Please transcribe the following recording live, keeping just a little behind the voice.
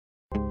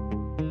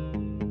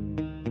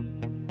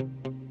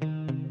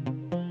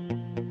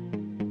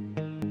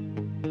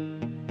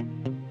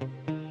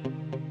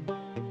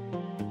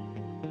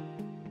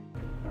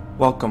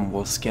Welcome,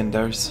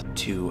 Wolfskinders,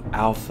 to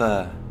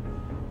Alpha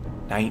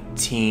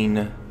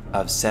 19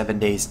 of 7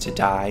 Days to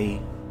Die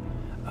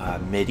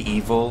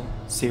Medieval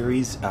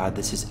series.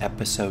 This is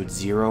episode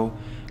 0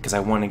 because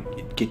I want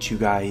to get you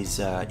guys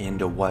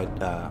into what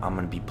I'm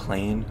going to be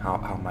playing,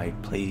 how my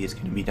play is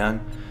going to be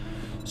done.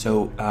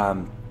 So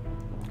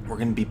we're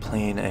going to be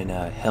playing in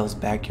Hell's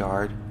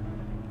Backyard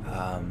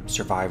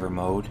Survivor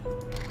mode.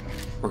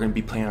 We're going to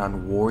be playing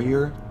on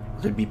Warrior.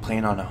 We're going to be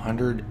playing on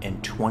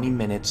 120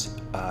 minutes,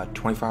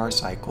 24-hour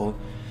cycle,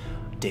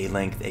 day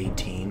length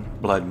 18,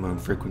 blood moon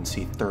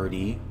frequency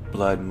 30,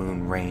 blood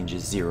moon range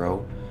is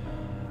 0,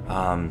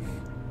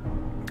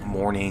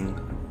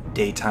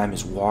 daytime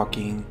is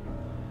walking,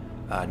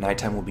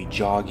 nighttime will be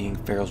jogging,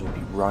 ferals will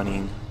be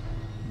running,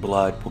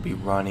 blood will be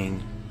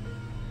running.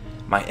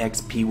 My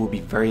XP will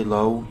be very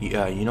low.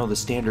 You know the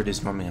standard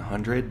is normally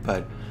 100,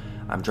 but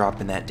I'm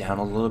dropping that down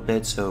a little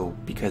bit, so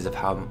because of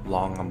how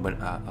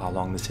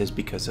long this is,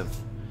 because of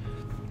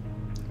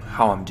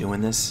how I'm doing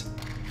this.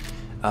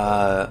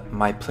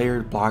 My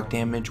player block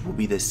damage will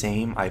be the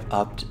same. I've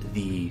upped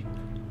the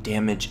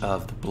damage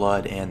of the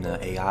blood and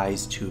the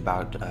AIs to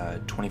about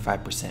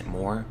 25%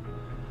 more.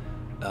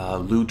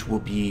 Loot will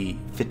be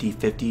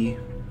 50-50,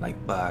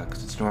 like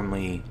cause it's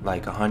normally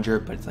like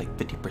 100, but it's like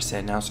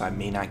 50% now, so I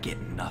may not get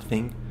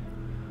nothing.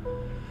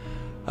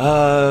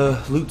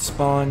 Loot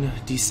spawn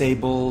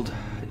disabled,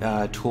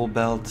 tool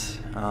belt,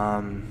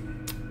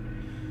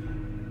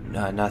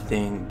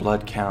 nothing.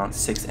 Blood count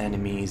 6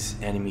 enemies,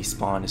 enemy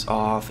spawn is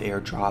off,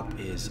 airdrop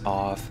is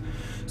off.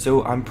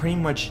 So I'm pretty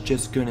much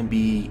just gonna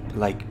be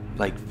like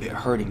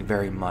hurting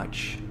very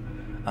much.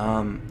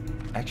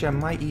 Actually I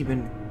might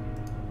even,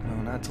 no,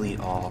 not delete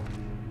all.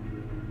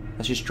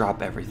 Let's just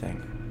drop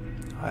everything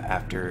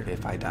after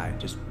if I die.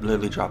 Just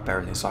literally drop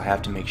everything, so I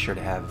have to make sure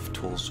to have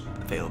tools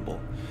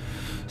available.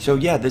 So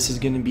yeah, this is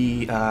going to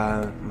be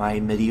my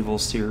medieval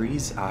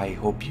series. I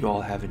hope you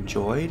all have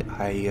enjoyed.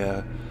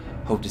 I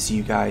hope to see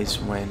you guys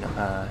when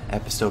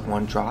episode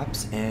 1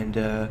 drops, and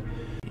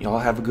you all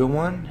have a good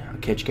one. I'll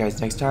catch you guys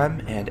next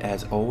time, and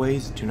as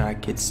always, do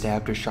not get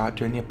stabbed or shot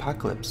during the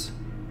apocalypse.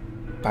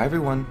 Bye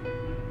everyone.